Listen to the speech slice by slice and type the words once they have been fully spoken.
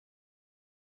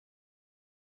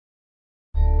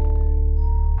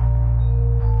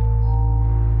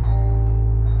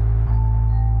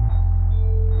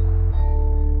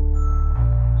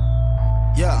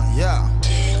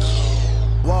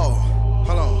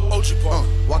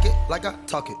like I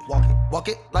talk it. Walk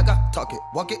it like I talk it.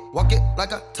 Walk it like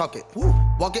I talk it.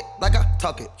 Walk it like I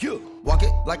talk it. Walk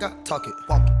it like I talk it.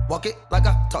 Walk it like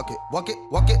I talk it.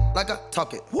 Walk it like I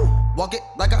talk it. Walk it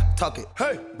like I talk it.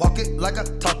 Hey, walk it like I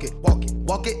talk it. Walk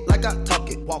it like I talk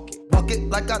it. Walk it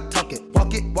like I talk it.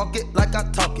 Walk it like I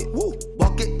talk it.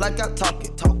 Walk it like I talk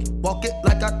it. Walk it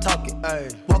like I talk it. Hey,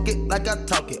 walk it like I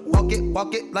talk it. Walk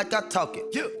it like I talk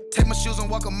it. Take my shoes and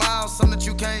walk a mile, something that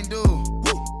you can't do.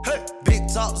 Hey, big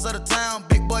talks of the town,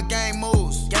 big boy gang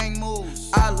moves.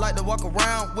 I like to walk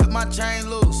around with my chain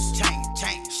loose. Chain.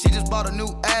 She just bought a new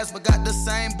ass, but got the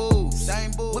same booze.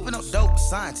 Whipping up dope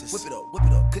scientists. Whip it up,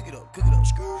 cook it up.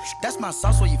 That's my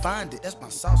sauce where you find it. That's my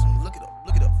sauce when you look it up,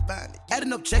 find it.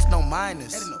 Adding up checks, no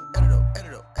minus. Add it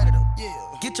up,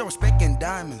 yeah. Get your respect in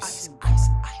diamonds. Ice.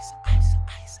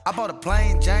 I bought a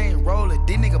plain Jane roller,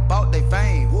 these niggas bought they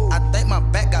fame. I think my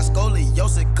back got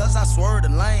scoliosis, cause I swerved the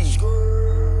lane.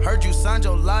 Heard you signed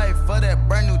your life for that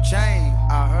brand new chain.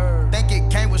 I heard. Think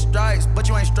it came with stripes, but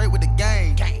you ain't straight with the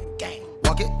game. Gang.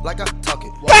 Walk it like I talk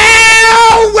it.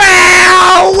 Wow!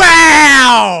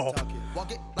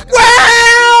 Walk it like I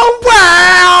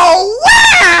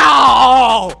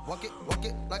Walk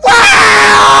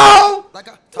it like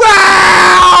I talk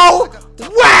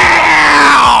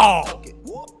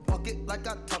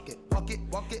it.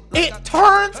 It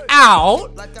turns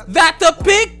out that the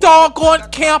big dog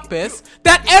on campus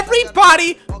that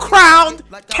everybody crowned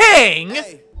king,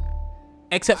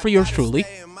 except for yours truly,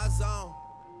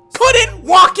 couldn't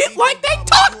walk it like they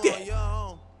talked it.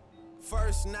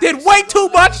 Did way too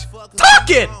much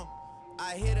talking.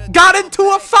 Got into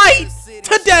a fight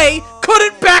today,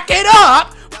 couldn't back it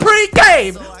up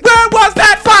pre-game. Where was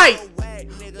that fight?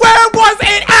 Where was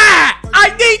it at?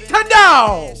 I need to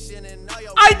know.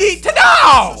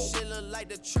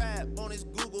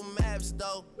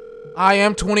 I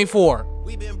am 24.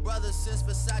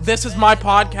 This is my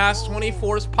podcast,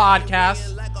 24's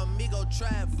podcast.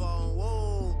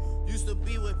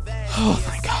 Oh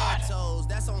my God.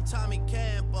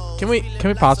 Can we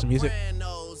pause the music?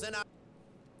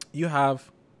 You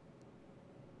have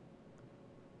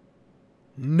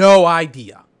no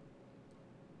idea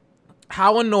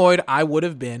how annoyed I would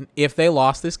have been if they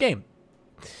lost this game.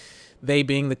 They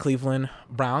being the Cleveland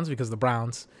Browns, because the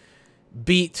Browns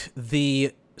beat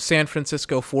the San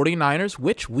Francisco 49ers,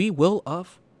 which we will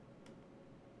of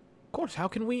course. How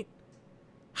can we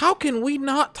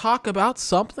not talk about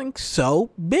something so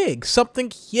big,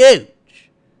 something huge,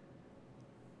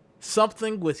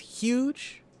 something with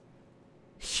huge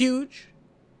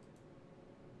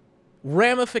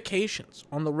ramifications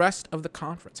on the rest of the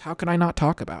conference? How can I not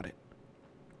talk about it?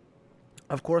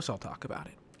 Of course I'll talk about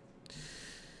it.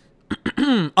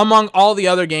 Among all the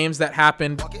other games that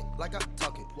happened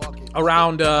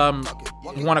around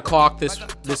 1 o'clock this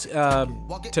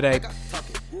today,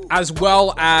 as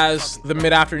well as the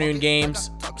mid-afternoon games,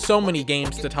 so many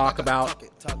games to talk about,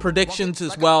 predictions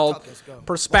as well,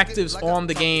 perspectives on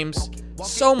the games,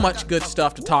 so much good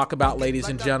stuff to talk about, ladies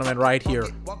and gentlemen, right here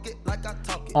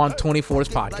on 24's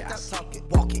podcast.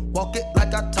 Walk it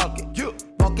like I talk it.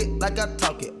 Walk it like I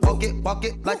talk it. Walk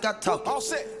it like I talk it. All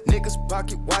set. Niggas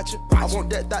pocket watch it. I want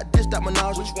that dish, that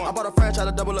menage. I bought a franchise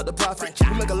to double up the profit.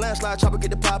 We make a landslide, chopper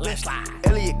get the poppin'.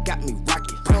 Elliot got me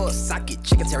rocket. Plug socket,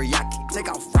 chicken teriyaki. Take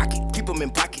off rocket, keep them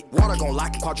in pocket. Water gon'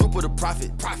 lock it. Quadruple the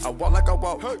profit. I walk like I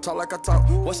walk, talk like I talk.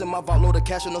 What's in my vault? Load of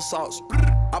cash and the sauce.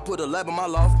 I put a lab in my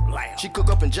loft. She cook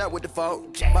up and jack with the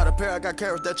fault. By the pair, I got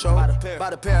carrots that choke. By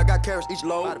the pair, I got carrots each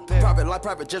load. Private life,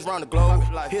 private just round the globe.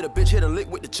 Hit a bitch, hit a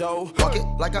lick with the cho. Walk it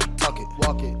like I talk it.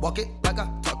 Walk it like I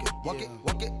talk it. Walk it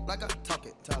like I talk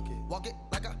it. Walk it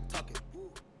like I talk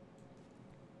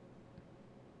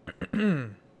it.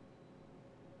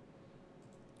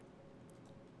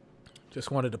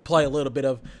 Just wanted to play a little bit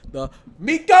of the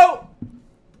Migos.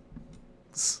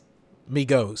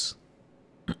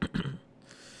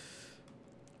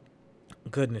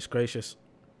 Goodness gracious.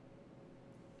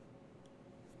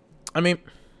 I mean,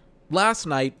 last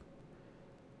night,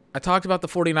 I talked about the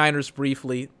 49ers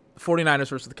briefly, 49ers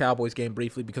versus the Cowboys game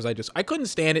briefly, because I couldn't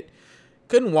stand it,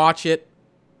 couldn't watch it,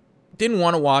 didn't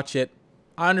want to watch it.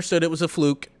 I understood it was a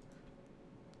fluke.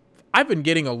 I've been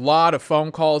getting a lot of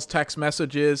phone calls, text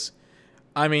messages.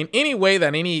 I mean, any way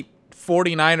that any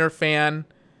 49er fan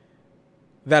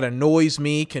that annoys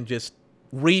me can just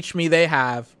reach me, they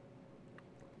have.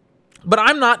 But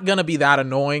I'm not going to be that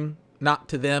annoying, not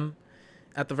to them,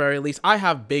 at the very least. I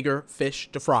have bigger fish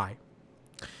to fry.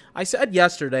 I said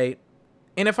yesterday,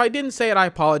 and if I didn't say it, I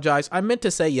apologize. I meant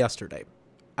to say yesterday.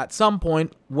 At some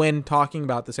point when talking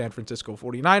about the San Francisco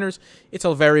 49ers, it's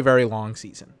a very, very long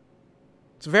season.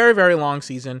 It's a very, very long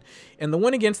season. And the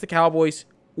win against the Cowboys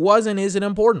was and is an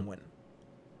important win.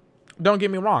 Don't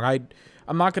get me wrong.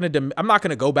 I'm not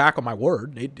gonna go back on my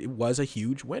word. It was a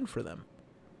huge win for them.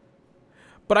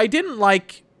 But I didn't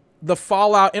like the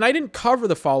fallout, and I didn't cover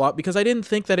the fallout because I didn't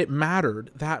think that it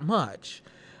mattered that much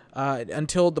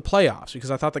until the playoffs, because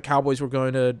I thought the Cowboys were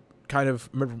going to kind of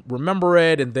remember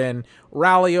it and then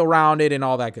rally around it and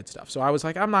all that good stuff. So I was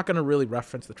like, I'm not going to really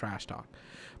reference the trash talk.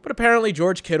 But apparently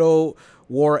George Kittle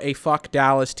wore a "Fuck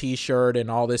Dallas" t-shirt and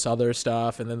all this other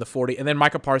stuff, and then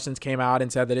Micah Parsons came out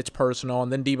and said that it's personal,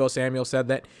 and then Deebo Samuel said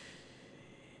that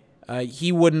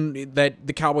that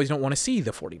the Cowboys don't want to see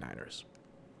the 49ers.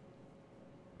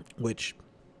 Which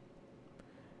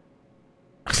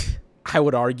I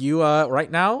would argue right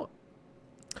now,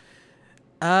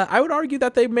 I would argue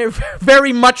that they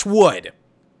very much would.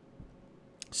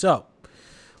 So,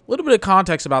 a little bit of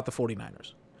context about the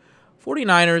 49ers.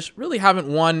 49ers really haven't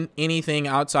won anything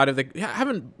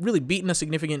haven't really beaten a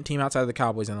significant team outside of the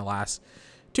Cowboys in the last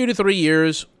 2 to 3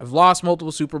 years. Have lost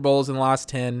multiple Super Bowls in the last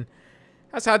 10.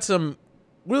 Has had some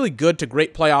really good to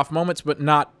great playoff moments, but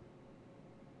not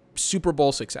Super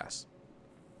Bowl success.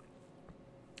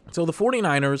 So the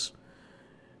 49ers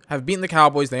have beaten the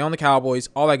Cowboys. They own the Cowboys,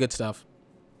 all that good stuff.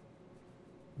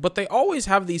 But they always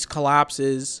have these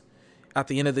collapses at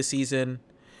the end of the season.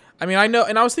 I mean, I know,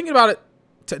 and I was thinking about it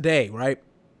today, right?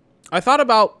 I thought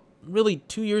about really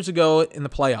 2 years ago in the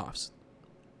playoffs,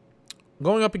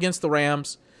 going up against the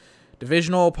Rams,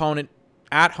 divisional opponent,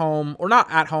 at home, or not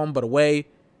at home, but away.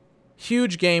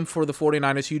 Huge game for the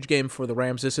 49ers, huge game for the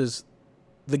Rams. This is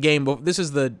the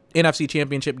NFC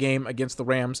Championship game against the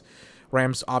Rams.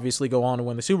 Rams obviously go on to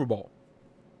win the Super Bowl.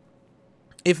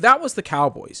 If that was the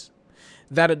Cowboys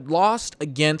that had lost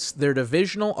against their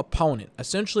divisional opponent,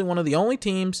 essentially one of the only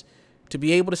teams to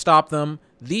be able to stop them,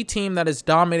 the team that has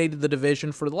dominated the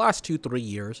division for the last 2-3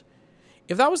 years,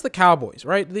 if that was the Cowboys,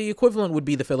 right, the equivalent would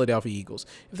be the Philadelphia Eagles.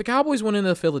 If the Cowboys went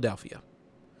into Philadelphia,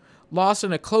 lost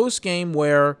in a close game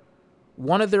where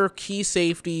one of their key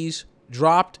safeties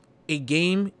dropped a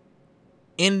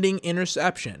game-ending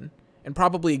interception and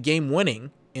probably a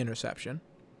game-winning interception,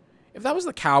 if that was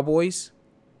the Cowboys,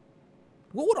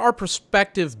 what would our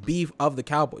perspective be of the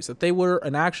Cowboys? That they were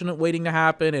an accident waiting to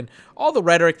happen and all the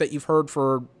rhetoric that you've heard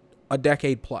for a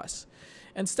decade plus.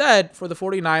 Instead, for the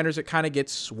 49ers, it kind of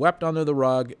gets swept under the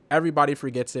rug, everybody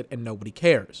forgets it, and nobody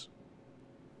cares.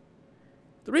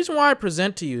 The reason why I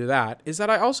present to you that is that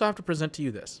I also have to present to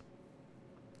you this.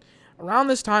 Around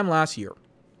this time last year,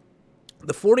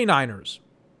 the 49ers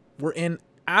were in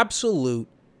absolute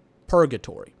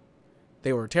purgatory.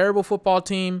 They were a terrible football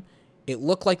team. It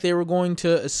looked like they were going to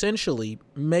essentially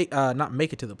not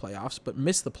make it to the playoffs, but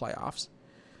miss the playoffs.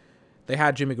 They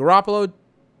had Jimmy Garoppolo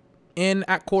in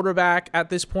at quarterback at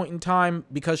this point in time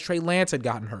because Trey Lance had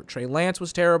gotten hurt. Trey Lance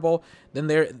was terrible.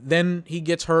 Then he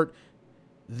gets hurt.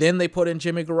 Then they put in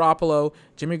Jimmy Garoppolo.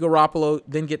 Jimmy Garoppolo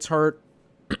then gets hurt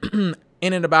in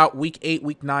and about week 8,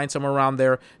 week 9, somewhere around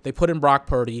there. They put in Brock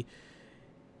Purdy.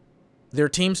 Their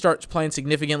team starts playing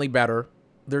significantly better.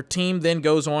 Their team then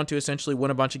goes on to essentially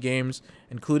win a bunch of games,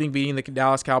 including beating the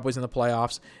Dallas Cowboys in the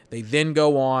playoffs. They then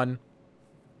go on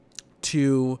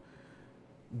to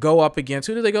go up against,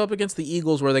 who did they go up against? The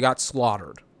Eagles, where they got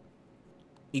slaughtered.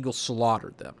 Eagles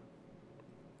slaughtered them.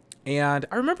 And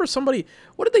I remember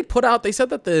what did they put out? They said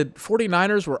that the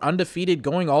 49ers were undefeated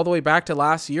going all the way back to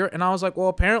last year. And I was like, well,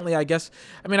 apparently, I guess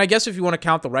if you want to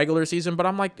count the regular season, but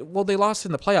I'm like, well, they lost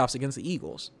in the playoffs against the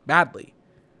Eagles badly.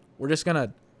 We're just going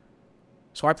to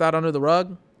swipe that under the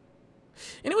rug.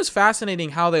 And it was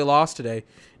fascinating how they lost today.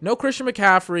 No Christian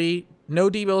McCaffrey, no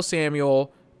Deebo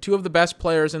Samuel, two of the best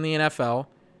players in the NFL.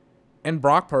 And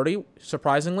Brock Purdy,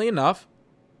 surprisingly enough,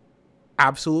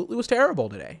 absolutely was terrible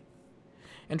today.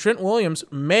 And Trent Williams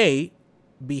may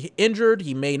be injured.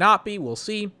 He may not be. We'll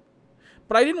see.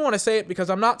 But I didn't want to say it because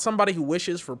I'm not somebody who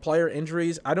wishes for player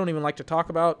injuries. I don't even like to talk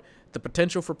about the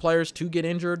potential for players to get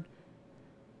injured.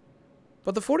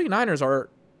 But the 49ers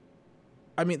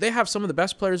they have some of the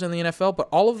best players in the NFL, but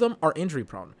all of them are injury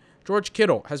prone. George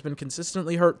Kittle has been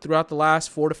consistently hurt throughout the last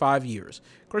 4 to 5 years.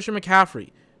 Christian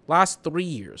McCaffrey, last 3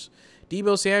 years.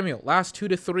 Deebo Samuel, last 2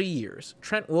 to 3 years.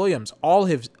 Trent Williams, all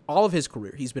of his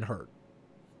career, he's been hurt.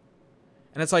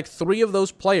 And it's like 3 of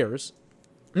those players,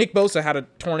 Nick Bosa had a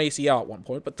torn ACL at one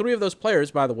point, but 3 of those players,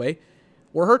 by the way,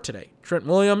 were hurt today. Trent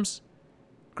Williams,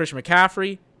 Christian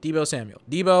McCaffrey, Deebo Samuel.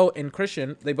 Deebo and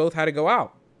Christian, they both had to go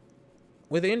out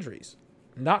with injuries,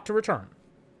 not to return.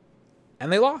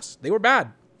 And they lost. They were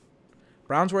bad.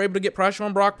 Browns were able to get pressure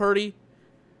on Brock Purdy.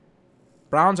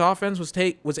 Browns offense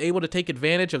was able to take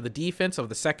advantage of the defense of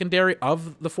the secondary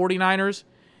of the 49ers.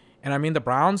 And I mean, the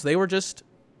Browns, they were just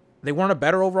They weren't a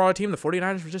better overall team. The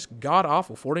 49ers were just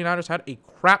god-awful. 49ers had a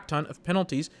crap ton of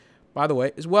penalties, by the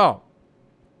way, as well.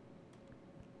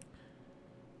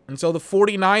 And so the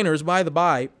 49ers, by the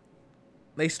by,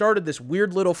 they started this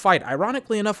weird little fight.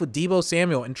 Ironically enough, with Deebo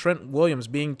Samuel and Trent Williams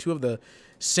being two of the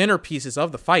centerpieces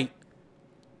of the fight.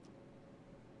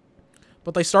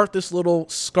 But they start this little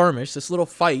skirmish, this little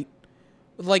fight,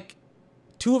 with like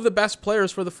two of the best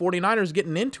players for the 49ers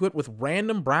getting into it with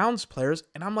random Browns players.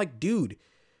 And I'm like, dude,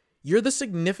 you're the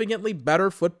significantly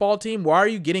better football team. Why are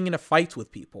you getting into fights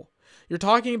with people? You're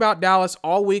talking about Dallas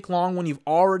all week long when you've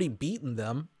already beaten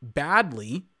them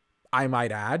badly, I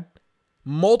might add,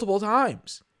 multiple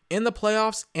times in the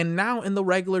playoffs and now in the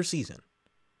regular season.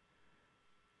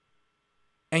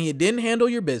 And you didn't handle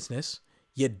your business.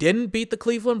 You didn't beat the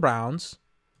Cleveland Browns.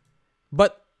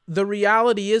 But the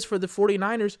reality is for the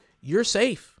 49ers, you're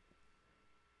safe.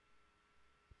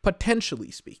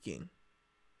 Potentially speaking.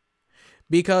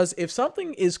 Because if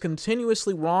something is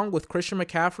continuously wrong with Christian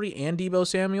McCaffrey and Deebo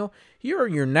Samuel, here are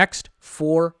your next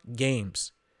 4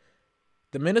 games.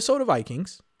 The Minnesota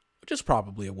Vikings, which is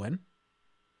probably a win.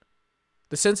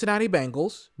 The Cincinnati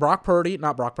Bengals,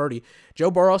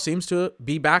 Joe Burrow seems to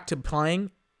be back to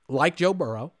playing like Joe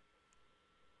Burrow.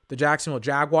 The Jacksonville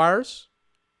Jaguars,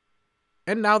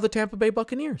 and now the Tampa Bay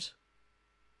Buccaneers.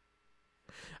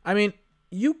 I mean,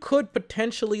 you could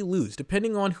potentially lose,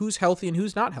 depending on who's healthy and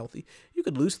who's not healthy. You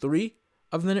could lose 3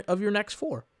 of your next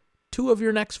 4. 2 of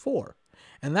your next 4.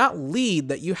 And that lead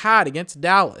that you had against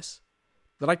Dallas,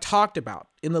 that I talked about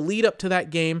in the lead up to that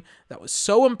game, that was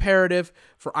so imperative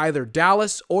for either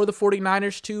Dallas or the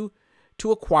 49ers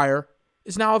to acquire,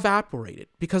 is now evaporated.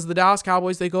 Because the Dallas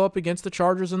Cowboys, they go up against the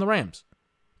Chargers and the Rams,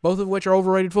 both of which are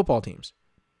overrated football teams.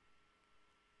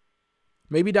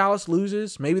 Maybe Dallas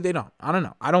loses. Maybe they don't. I don't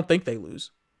know. I don't think they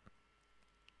lose.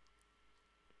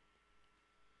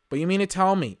 But you mean to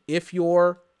tell me if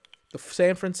you're the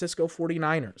San Francisco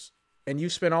 49ers and you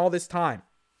spent all this time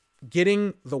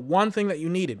getting the one thing that you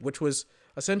needed, which was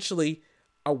essentially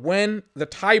a win, the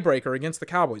tiebreaker against the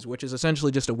Cowboys, which is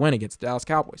essentially just a win against the Dallas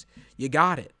Cowboys. You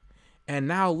got it. And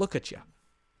now look at you.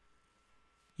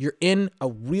 You're in a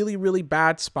really, really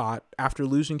bad spot after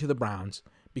losing to the Browns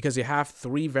because you have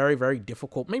 3 very, very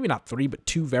difficult, maybe not 3, but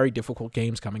 2 very difficult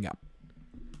games coming up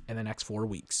in the next 4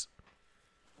 weeks.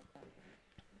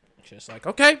 Just like,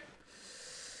 okay.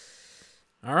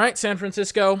 All right, San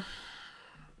Francisco.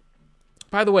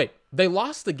 By the way, they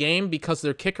lost the game because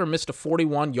their kicker missed a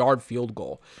 41-yard field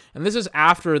goal. And this is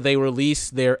after they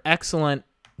released their excellent,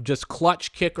 just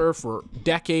clutch kicker for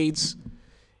decades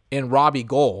in Robbie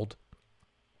Gould.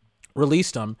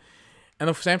 Released him. And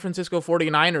the San Francisco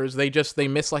 49ers, they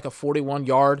missed like a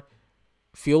 41-yard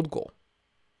field goal.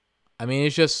 I mean,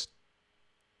 it's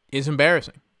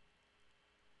embarrassing.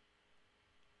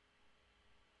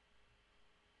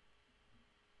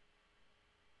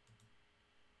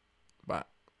 But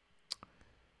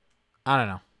I don't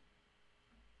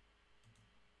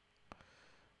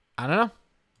know.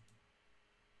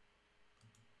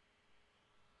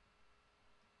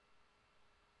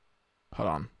 Hold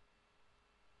on.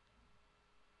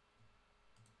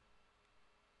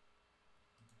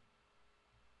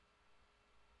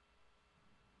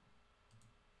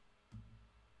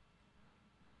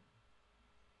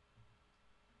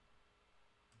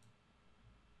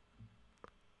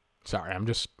 Sorry, I'm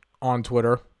just on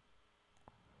Twitter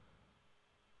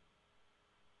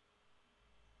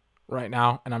right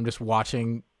now, and I'm just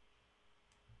watching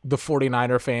the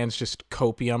 49er fans just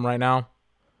copium right now.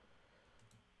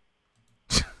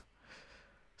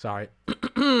 Sorry.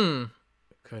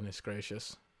 Goodness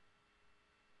gracious.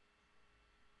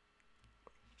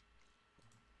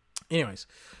 Anyways,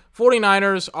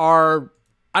 49ers are,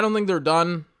 I don't think they're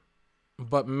done,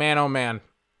 but man, oh man.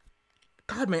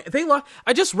 God, man, they lost.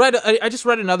 I just read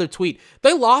another tweet.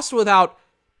 They lost without,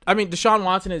 I mean, Deshaun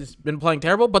Watson has been playing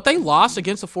terrible, but they lost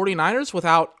against the 49ers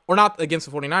without, or not against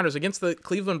the 49ers, against the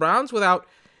Cleveland Browns without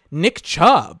Nick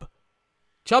Chubb.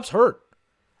 Chubb's hurt.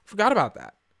 Forgot about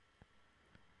that.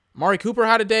 Amari Cooper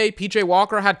had a day. PJ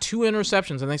Walker had 2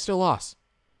 interceptions, and they still lost.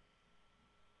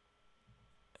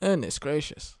 Goodness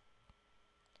gracious.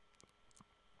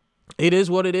 It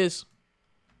is what it is.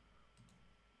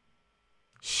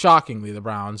 Shockingly, the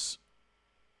Browns.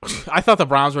 I thought the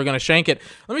Browns were going to shank it.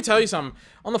 Let me tell you something.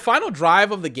 On the final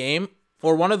drive of the game,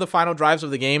 or one of the final drives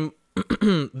of the game,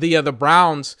 the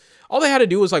Browns, all they had to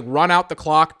do was like run out the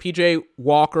clock. PJ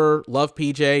Walker, love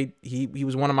PJ. He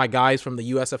was one of my guys from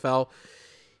the USFL.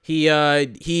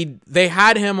 They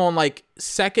had him on like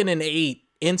 2nd and 8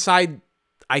 inside,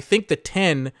 I think, the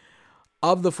 10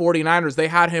 of the 49ers. They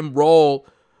had him roll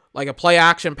like a play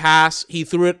action pass. He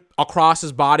threw it across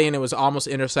his body and it was almost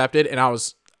intercepted. And I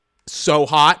was so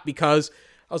hot because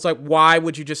I was like, why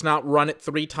would you just not run it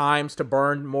 3 times to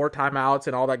burn more timeouts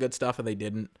and all that good stuff? And they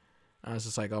didn't. I was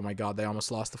just like, oh my God, they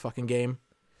almost lost the fucking game.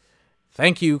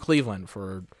 Thank you, Cleveland,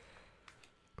 for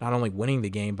not only winning the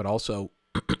game, but also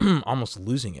almost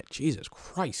losing it. Jesus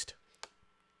Christ.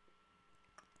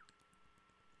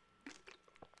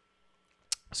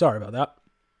 Sorry about that.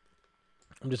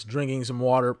 I'm just drinking some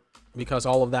water because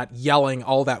all of that yelling,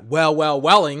 all that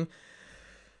welling,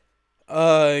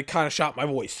 kind of shot my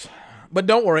voice. But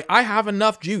don't worry, I have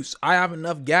enough juice. I have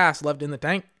enough gas left in the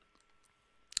tank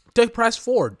to press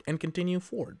forward and continue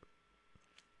forward.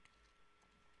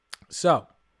 So,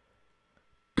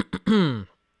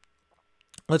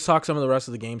 let's talk some of the rest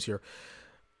of the games here.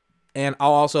 And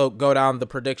I'll also go down the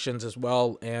predictions as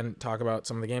well and talk about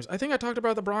some of the games. I think I talked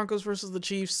about the Broncos versus the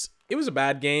Chiefs. It was a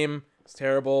bad game. It's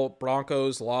terrible.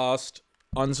 Broncos lost,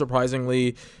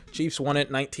 unsurprisingly. Chiefs won it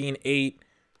 19-8.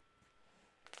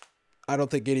 I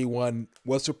don't think anyone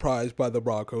was surprised by the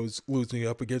Broncos losing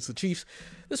up against the Chiefs.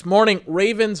 This morning,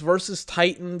 Ravens versus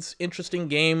Titans. Interesting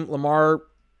game. Lamar,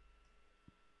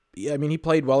 I mean, he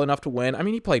played well enough to win. I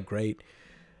mean, he played great.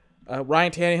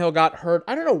 Ryan Tannehill got hurt.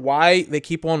 I don't know why they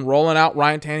keep on rolling out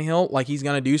Ryan Tannehill like he's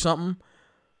going to do something.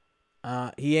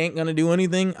 He ain't going to do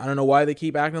anything. I don't know why they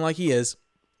keep acting like he is.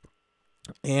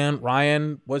 And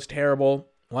Ryan was terrible.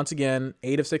 Once again,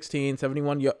 8 of 16,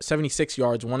 76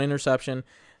 yards, 1 interception.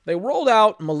 They rolled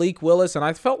out Malik Willis, and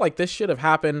I felt like this should have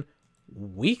happened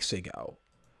weeks ago.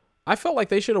 I felt like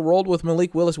they should have rolled with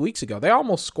Malik Willis weeks ago. They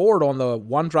almost scored on the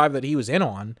one drive that he was in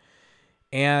on.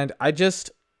 And I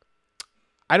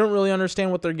don't really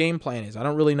understand what their game plan is. I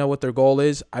don't really know what their goal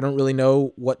is. I don't really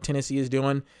know what Tennessee is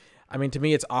doing. I mean, to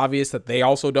me, it's obvious that they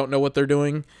also don't know what they're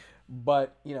doing.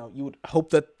 But, you know, you would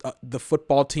hope that the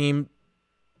football team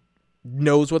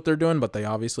knows what they're doing, but they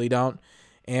obviously don't.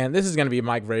 And this is going to be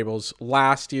Mike Vrabel's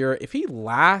last year. If he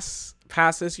lasts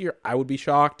past this year, I would be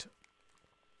shocked.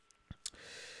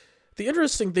 The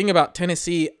interesting thing about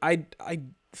Tennessee, I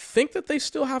think that they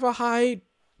still have a high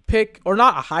pick, or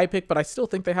not a high pick, but I still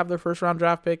think they have their first round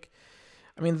draft pick.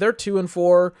 I mean, they're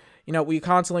 2-4. You know, we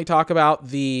constantly talk about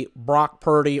the but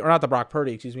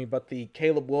the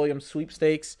Caleb Williams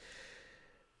sweepstakes.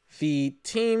 The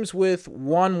teams with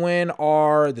 1 win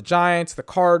are the Giants, the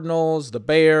Cardinals, the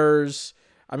Bears.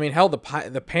 I mean, hell, the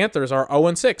Panthers are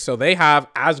 0-6, so they have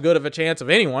as good of a chance of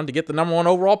anyone to get the number 1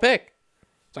 overall pick.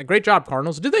 It's like, great job,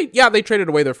 Cardinals. Did they? Yeah, they traded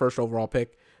away their first overall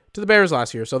pick to the Bears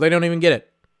last year, so they don't even get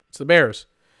it. It's the Bears.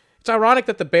 It's ironic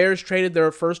that the Bears traded their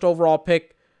first overall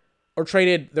pick, or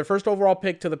traded their first overall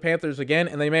pick to the Panthers again,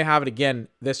 and they may have it again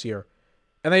this year.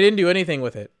 And they didn't do anything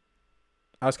with it.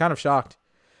 I was kind of shocked.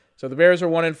 So the Bears are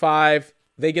 1-5.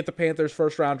 They get the Panthers'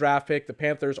 first round draft pick. The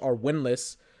Panthers are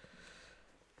winless.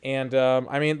 And,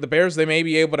 I mean, the Bears, they may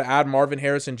be able to add Marvin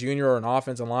Harrison Jr. or an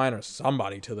offensive line or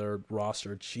somebody to their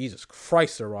roster. Jesus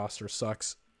Christ, their roster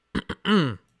sucks.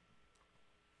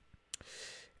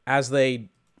 As they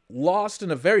lost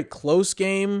in a very close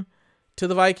game to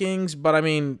the Vikings, but, I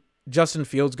mean, Justin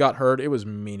Fields got hurt. It was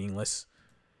meaningless.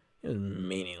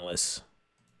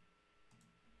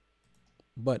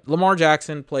 But Lamar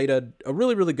Jackson played a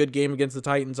really, really good game against the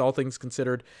Titans, all things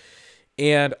considered.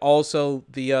 And also,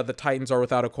 the Titans are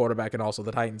without a quarterback, and also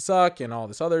the Titans suck, and all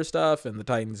this other stuff, and the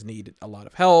Titans need a lot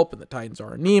of help, and the Titans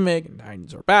are anemic, and the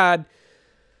Titans are bad.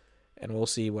 And we'll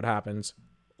see what happens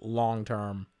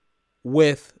long-term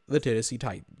with the Tennessee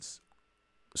Titans.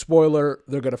 Spoiler,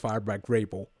 they're going to fire Mike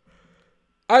Vrabel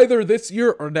either this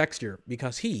year or next year,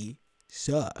 because he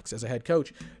sucks as a head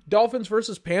coach. Dolphins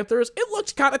versus Panthers, it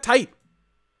looks kind of tight.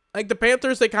 Like, the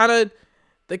Panthers, they kind of,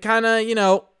 you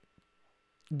know,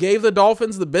 gave the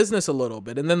Dolphins the business a little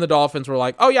bit. And then the Dolphins were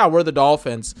like, oh, yeah, we're the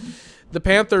Dolphins. The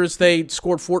Panthers, they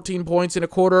scored 14 points in a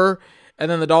quarter,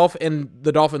 and then the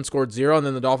Dolphins scored 0, and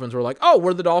then the Dolphins were like, oh,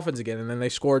 we're the Dolphins again. And then they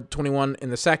scored 21 in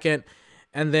the second,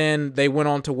 and then they went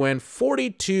on to win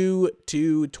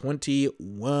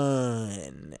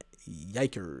 42-21.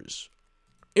 Yikers.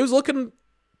 It was looking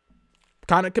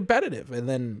kind of competitive, and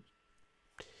then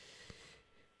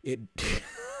it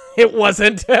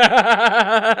wasn't.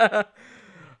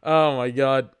 Oh, my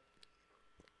God.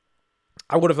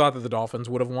 I would have thought that the Dolphins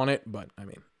would have won it, but, I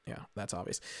mean, yeah, that's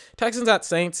obvious. Texans at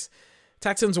Saints.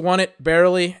 Texans won it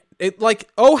barely.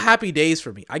 Happy days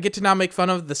for me. I get to now make fun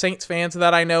of the Saints fans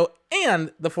that I know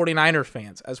and the 49ers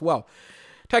fans as well.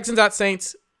 Texans at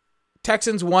Saints.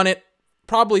 Texans won it.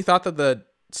 Probably thought that the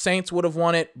Saints would have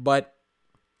won it, but,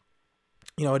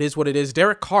 you know, it is what it is.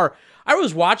 Derek Carr. I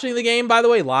was watching the game, by the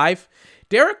way, live.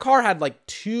 Derek Carr had like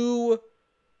 2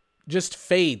 just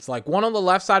fades, like one on the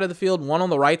left side of the field, one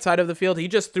on the right side of the field. He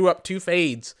just threw up 2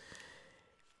 fades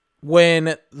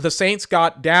when the Saints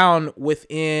got down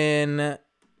within,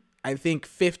 I think,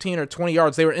 15 or 20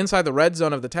 yards. They were inside the red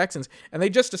zone of the Texans, and they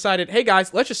just decided, hey,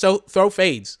 guys, let's just throw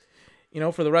fades,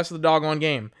 for the rest of the doggone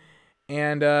game.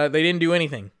 And they didn't do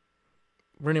anything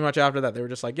pretty much after that. They were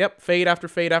just like, yep, fade after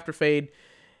fade after fade.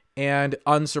 And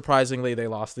unsurprisingly, they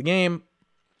lost the game.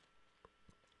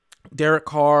 Derek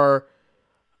Carr,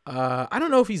 I don't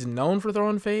know if he's known for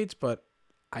throwing fades, but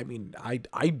I mean, I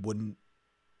wouldn't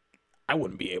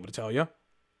be able to tell you.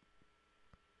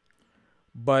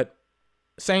 But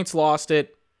Saints lost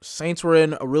it. Saints were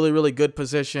in a really, really good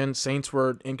position. Saints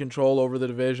were in control over the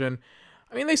division.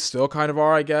 I mean, they still kind of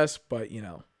are, I guess, but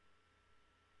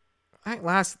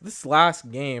this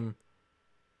last game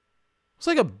was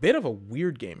like a bit of a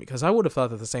weird game because I would have thought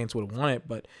that the Saints would have won it,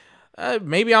 but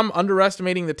maybe I'm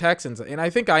underestimating the Texans, and I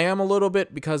think I am a little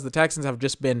bit because the Texans have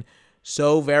just been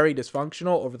so very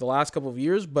dysfunctional over the last couple of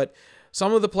years, but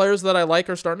some of the players that I like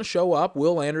are starting to show up.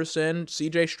 Will Anderson,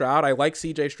 C.J. Stroud. I like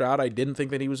C.J. Stroud. I didn't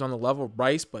think that he was on the level of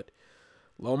Bryce, but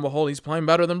lo and behold, he's playing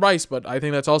better than Bryce, but I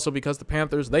think that's also because the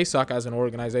Panthers, they suck as an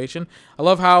organization. I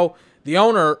love how the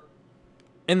owner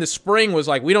in the spring was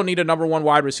like, we don't need a number 1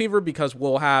 wide receiver because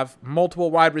we'll have multiple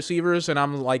wide receivers, and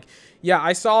I'm like, yeah,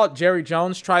 I saw Jerry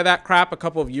Jones try that crap a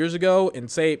couple of years ago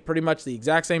and say pretty much the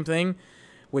exact same thing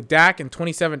with Dak in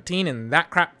 2017, and that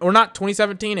crap, or not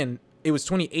 2017, and it was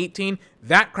 2018.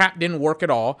 That crap didn't work at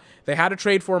all. They had to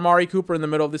trade for Amari Cooper in the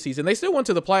middle of the season. They still went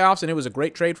to the playoffs, and it was a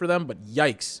great trade for them, but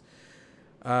yikes.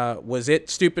 Was it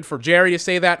stupid for Jerry to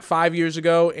say that 5 years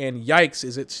ago? And yikes,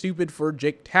 is it stupid for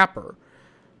Jake Tapper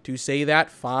to say that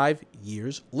 5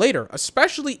 years later?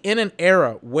 Especially in an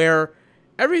era where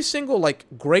every single,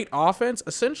 great offense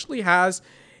essentially has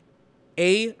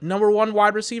a number 1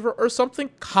 wide receiver or something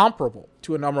comparable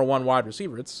to a number 1 wide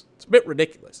receiver. It's a bit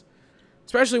ridiculous.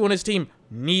 Especially when his team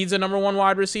needs a number 1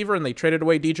 wide receiver and they traded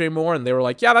away DJ Moore and they were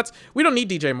like, yeah, we don't need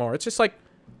DJ Moore. It's just like,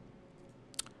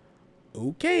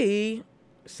 okay,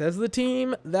 says the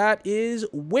team that is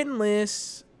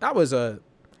winless. That was a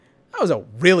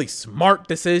really smart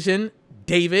decision,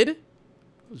 David. It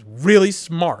was really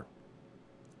smart.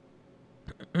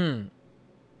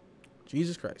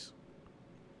 Jesus Christ.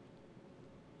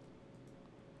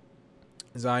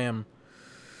 As I am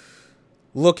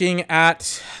looking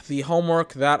at the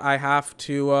homework that I have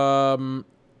to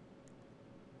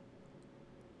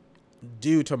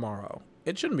do tomorrow.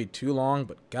 It shouldn't be too long,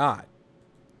 but God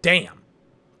damn.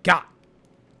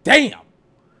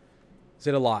 Is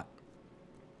it a lot?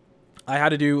 I had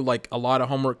to do a lot of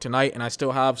homework tonight, and I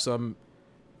still have some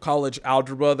college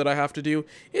algebra that I have to do.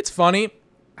 It's funny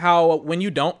how when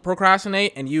you don't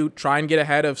procrastinate and you try and get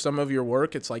ahead of some of your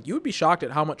work, it's like you would be shocked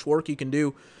at how much work you can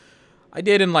do. I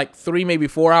did in 3, maybe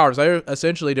 4 hours. I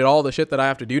essentially did all the shit that I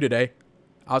have to do today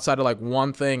outside of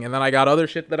one thing. And then I got other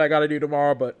shit that I got to do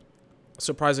tomorrow. But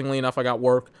surprisingly enough, I got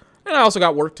work. And I also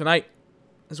got work tonight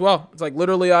as well. It's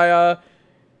literally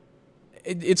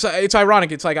it's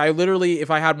ironic. It's I literally, if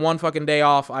I had one fucking day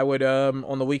off, I would,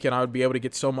 on the weekend, I would be able to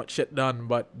get so much shit done.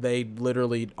 But they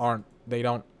literally aren't. They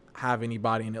don't have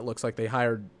anybody. And it looks like they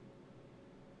hired,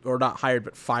 or not hired,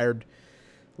 but fired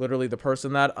literally the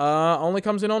person that only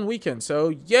comes in on weekends. So,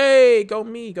 yay! Go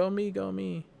me, go me, go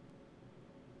me.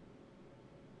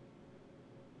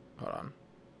 Hold on.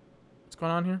 What's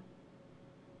going on here?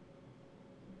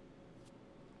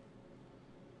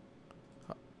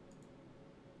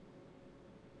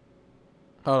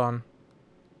 Hold on.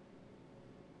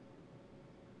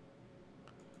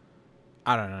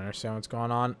 I don't understand what's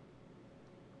going on.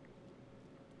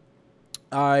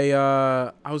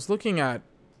 I was looking at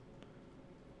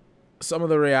some of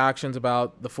the reactions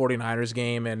about the 49ers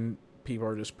game, and people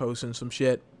are just posting some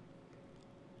shit.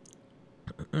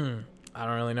 I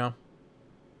don't really know.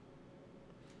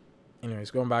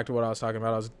 Anyways, going back to what I was talking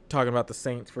about. I was talking about the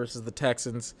Saints versus the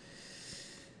Texans.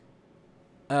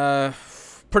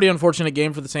 Pretty unfortunate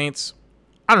game for the Saints.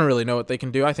 I don't really know what they can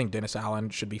do. I think Dennis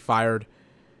Allen should be fired.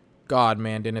 God,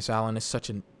 man, Dennis Allen is such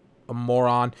a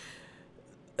moron.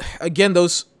 Again,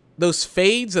 those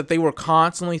fades that they were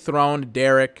constantly throwing to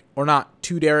Derek, or not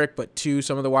to Derek, but to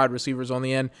some of the wide receivers on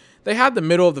the end, they had the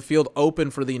middle of the field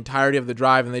open for the entirety of the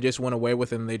drive, and they just went away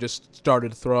with it, and they just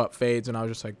started to throw up fades, and I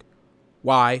was just like,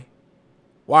 why?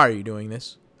 Why are you doing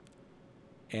this?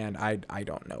 And I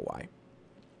don't know why.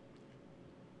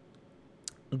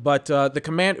 But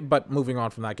but moving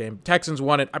on from that game, Texans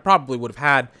won it. I probably would have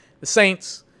had the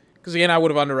Saints, because again, I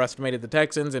would have underestimated the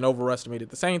Texans and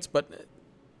overestimated the Saints, but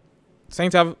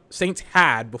Saints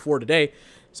had before today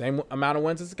same amount of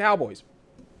wins as the Cowboys.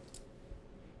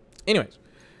 Anyways,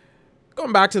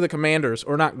 Going back to the Commanders,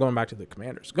 or not going back to the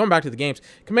Commanders, going back to the games.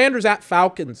 Commanders at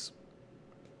Falcons.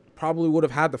 Probably would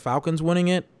have had the Falcons winning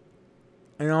it,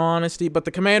 in all honesty. But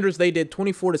the Commanders, they did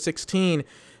 24-16.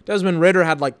 Desmond Ridder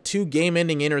had like 2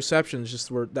 game-ending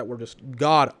interceptions that were just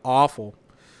god-awful.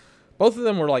 Both of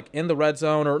them were like in the red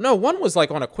zone. Or no, one was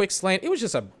like on a quick slant. It was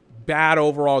just a bad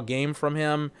overall game from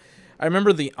him. I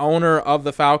remember the owner of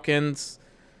the Falcons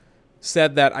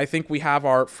said that I think we have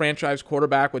our franchise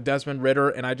quarterback with Desmond Ridder,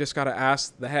 and I just got to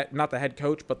ask not the head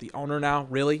coach, but the owner now,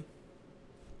 really?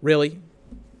 Really?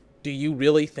 Do you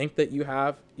really think that you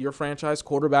have your franchise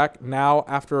quarterback now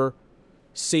after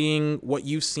seeing what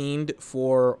you've seen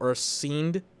or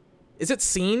seen? Is it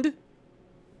seen?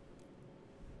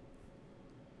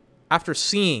 After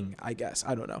seeing, I guess.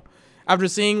 I don't know. After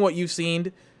seeing what you've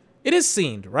seen, it is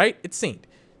seen, right? It's seen.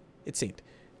 It's seen.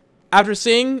 After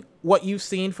seeing what you've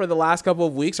seen for the last couple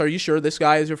of weeks, are you sure this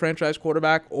guy is your franchise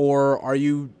quarterback, or are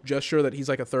you just sure that he's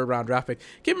like a third-round draft pick?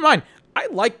 Keep in mind, I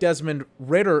like Desmond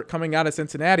Ridder coming out of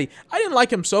Cincinnati. I didn't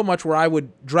like him so much where I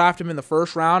would draft him in the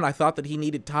first round. I thought that he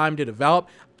needed time to develop.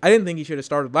 I didn't think he should have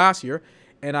started last year,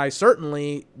 and I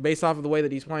certainly, based off of the way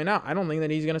that he's playing out, I don't think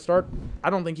that he's going to start. I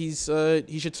don't think he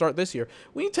should start this year.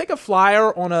 When you take a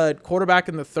flyer on a quarterback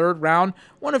in the third round,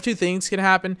 one of two things can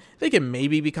happen. They can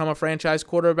maybe become a franchise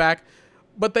quarterback,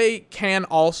 but they can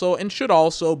also and should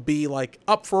also be like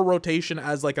up for rotation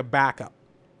as like a backup.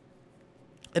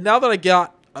 And now that I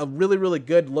got a really, really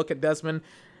good look at Desmond,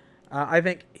 I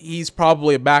think he's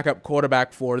probably a backup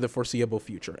quarterback for the foreseeable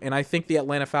future. And I think the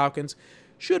Atlanta Falcons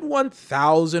should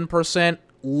 1,000%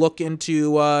 look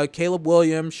into Caleb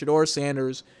Williams, Shedeur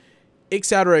Sanders,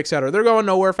 etc., etc. They're going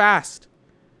nowhere fast.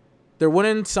 They're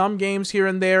winning some games here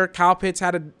and there. Kyle Pitts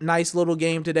had a nice little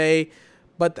game today.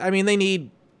 But, I mean, they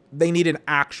need an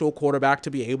actual quarterback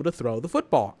to be able to throw the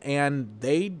football. And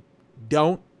they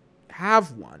don't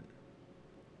have one.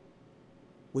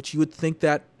 Which you would think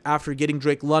that after getting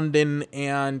Drake London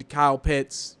and Kyle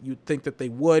Pitts, you'd think that they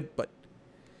would. But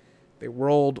they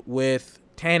rolled with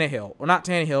Tannehill. Well, not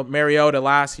Tannehill, Mariota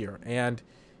last year. And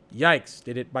yikes,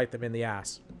 did it bite them in the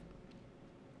ass.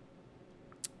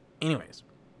 Anyways.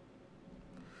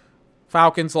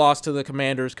 Falcons lost to the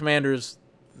Commanders. Commanders,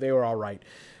 they were all right.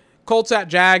 Colts at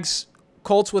Jags.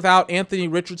 Colts without Anthony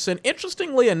Richardson.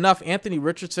 Interestingly enough, Anthony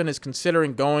Richardson is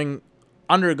considering going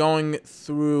under.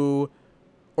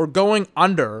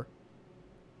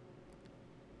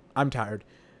 I'm tired.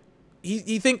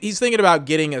 He's thinking about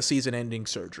getting a season-ending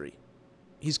surgery.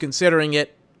 He's considering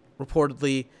it,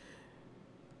 reportedly.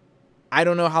 I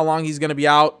don't know how long he's going to be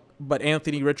out, but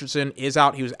Anthony Richardson is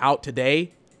out. He was out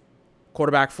today,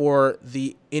 quarterback for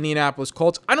the Indianapolis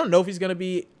Colts. I don't know if he's going to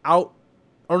be out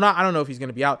or not. I don't know if he's going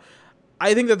to be out.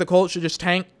 I think that the Colts should just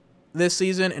tank this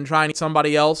season and try and get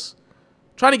somebody else.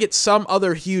 Trying to get some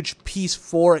other huge piece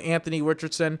for Anthony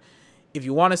Richardson. If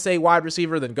you want to say wide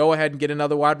receiver, then go ahead and get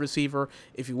another wide receiver.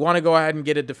 If you want to go ahead and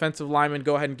get a defensive lineman,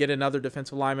 go ahead and get another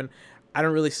defensive lineman. I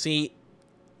don't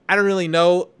really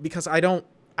know because I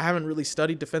haven't really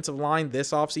studied defensive line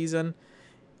this offseason.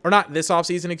 Or not this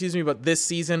offseason, but this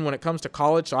season when it comes to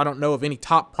college. So I don't know of any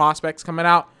top prospects coming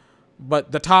out.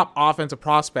 But the top offensive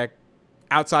prospect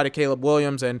outside of Caleb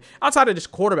Williams and outside of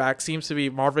just quarterback seems to be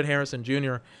Marvin Harrison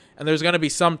Jr. And there's going to be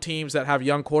some teams that have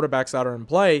young quarterbacks that are in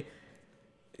play.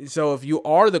 So if you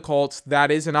are the Colts, that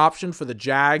is an option for the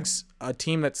Jags, a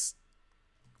team that's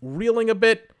reeling a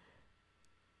bit.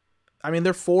 I mean,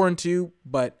 they're 4-2,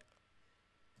 but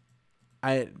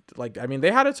they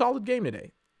had a solid game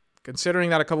today.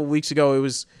 Considering that a couple of weeks ago, it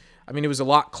was a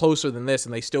lot closer than this,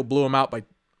 and they still blew them out by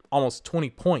almost 20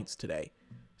 points today.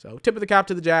 So tip of the cap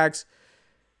to the Jags.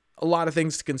 A lot of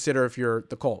things to consider if you're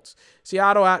the Colts.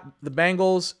 Seattle at the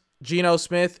Bengals. Geno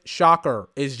Smith, shocker,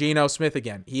 is Geno Smith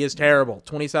again. He is terrible.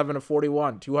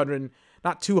 27-41,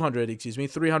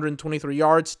 323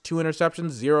 yards, 2 interceptions,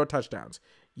 0 touchdowns.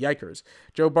 Yikers.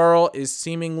 Joe Burrow is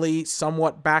seemingly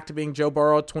somewhat back to being Joe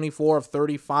Burrow. 24 of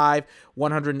 35,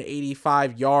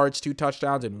 185 yards, 2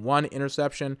 touchdowns, and 1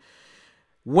 interception.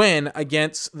 Win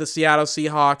against the Seattle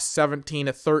Seahawks,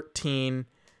 17-13.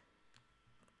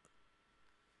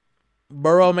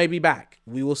 Burrow may be back.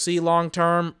 We will see long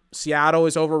term. Seattle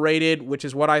is overrated, which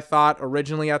is what I thought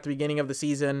originally at the beginning of the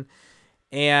season.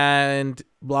 And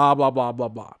blah, blah, blah, blah,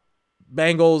 blah.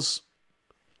 Bengals,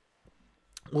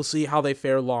 we'll see how they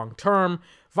fare long term.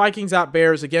 Vikings at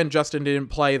Bears. Again, Justin didn't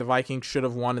play. The Vikings should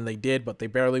have won, and they did, but they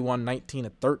barely won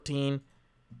 19-13.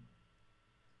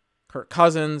 Kirk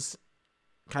Cousins,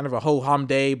 kind of a ho-hum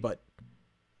day, but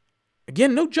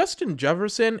again, no Justin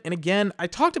Jefferson. And again, I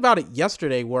talked about it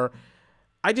yesterday where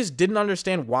I just didn't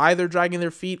understand why they're dragging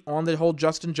their feet on the whole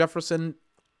Justin Jefferson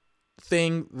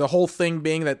thing, the whole thing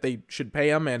being that they should pay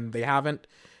him and they haven't.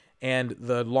 And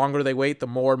the longer they wait, the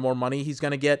more and more money he's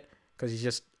going to get because he's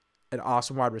just an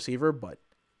awesome wide receiver. But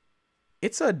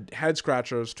it's a head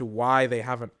scratcher as to why they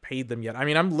haven't paid them yet. I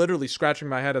mean, I'm literally scratching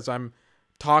my head as I'm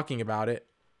talking about it.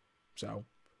 So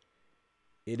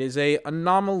it is a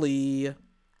anomaly,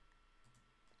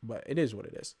 but it is what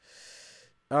it is.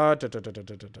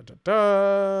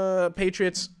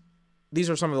 Patriots. These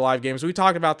are some of the live games. We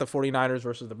talked about the 49ers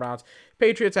versus the Browns.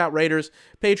 Patriots at Raiders.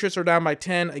 Patriots are down by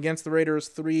 10 against the Raiders,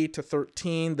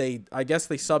 3-13. I guess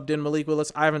they subbed in Malik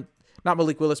Willis.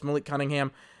 Malik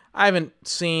Cunningham. I haven't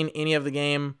seen any of the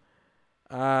game.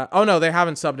 No, they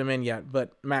haven't subbed him in yet,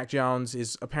 but Mac Jones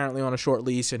is apparently on a short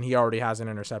lease, and he already has an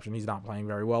interception. He's not playing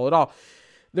very well at all.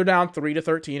 They're down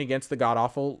 3-13 against the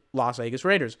god-awful Las Vegas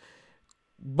Raiders.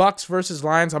 Bucks versus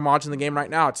Lions. I'm watching the game right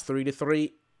now. It's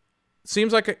 3-3.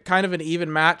 Seems like a kind of an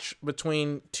even match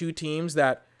between two teams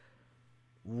that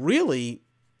really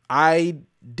I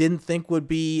didn't think would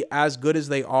be as good as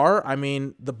they are. I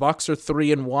mean, the Bucks are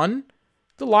 3-1.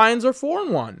 The Lions are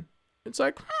 4-1. It's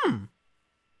like,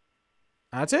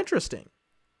 that's interesting.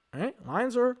 Right?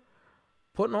 Lions are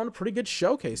putting on a pretty good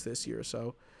showcase this year.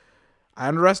 So I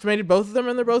underestimated both of them,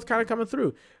 and they're both kind of coming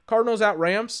through. Cardinals at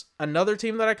Rams, another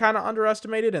team that I kind of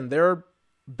underestimated, and they're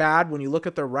bad when you look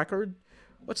at their record.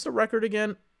 What's the record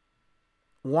again?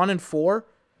 1-4.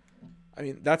 I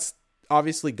mean, that's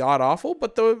obviously god-awful,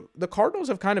 but the Cardinals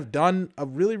have kind of done a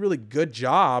really, really good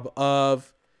job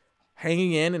of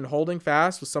hanging in and holding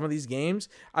fast with some of these games.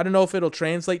 I don't know if it'll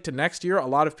translate to next year. A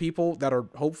lot of people that are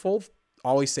hopeful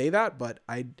always say that, but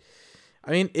I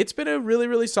mean, it's been a really,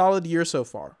 really solid year so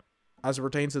far as it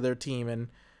pertains to their team, and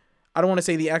I don't want to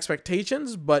say the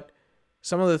expectations, but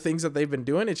some of the things that they've been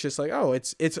doing, it's just like,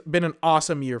 it's been an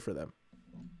awesome year for them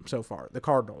so far, the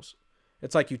Cardinals.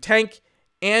 It's like you tank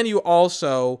and you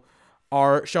also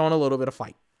are showing a little bit of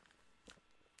fight.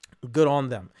 Good on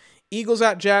them. Eagles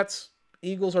at Jets.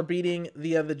 Eagles are beating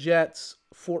the Jets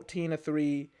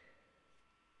 14-3.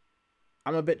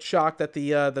 I'm a bit shocked that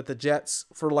the Jets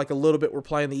for like a little bit were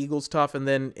playing the Eagles tough, and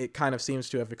then it kind of seems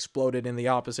to have exploded in the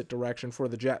opposite direction for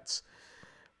the Jets,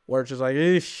 where it's just like,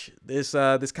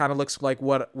 this kind of looks like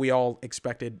what we all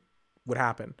expected would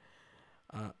happen,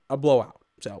 a blowout.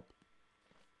 So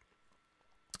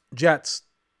Jets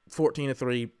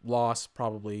 14-3 loss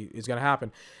probably is going to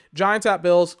happen. Giants at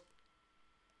Bills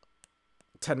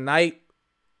tonight.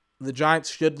 The Giants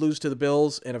should lose to the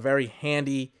Bills in a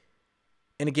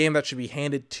game that should be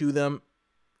handed to them,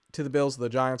 to the Bills. The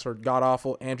Giants are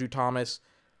god-awful. Andrew Thomas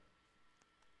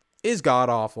is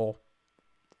god-awful.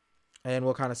 And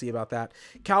we'll kind of see about that.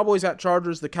 Cowboys at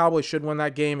Chargers. The Cowboys should win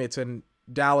that game. It's in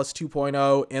Dallas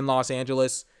 2.0 in Los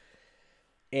Angeles.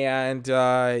 And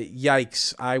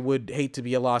yikes, I would hate to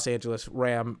be a Los Angeles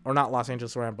Ram, or not Los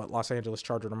Angeles Ram, but Los Angeles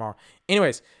Charger tomorrow.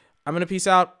 Anyways, I'm going to peace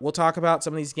out. We'll talk about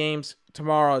some of these games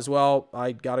tomorrow as well.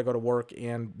 I got to go to work,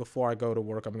 and before I go to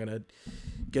work, I'm going to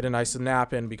get a nice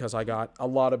nap in because I got a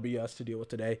lot of BS to deal with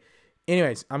today.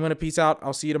 Anyways, I'm going to peace out.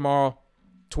 I'll see you tomorrow.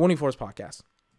 24's Podcast.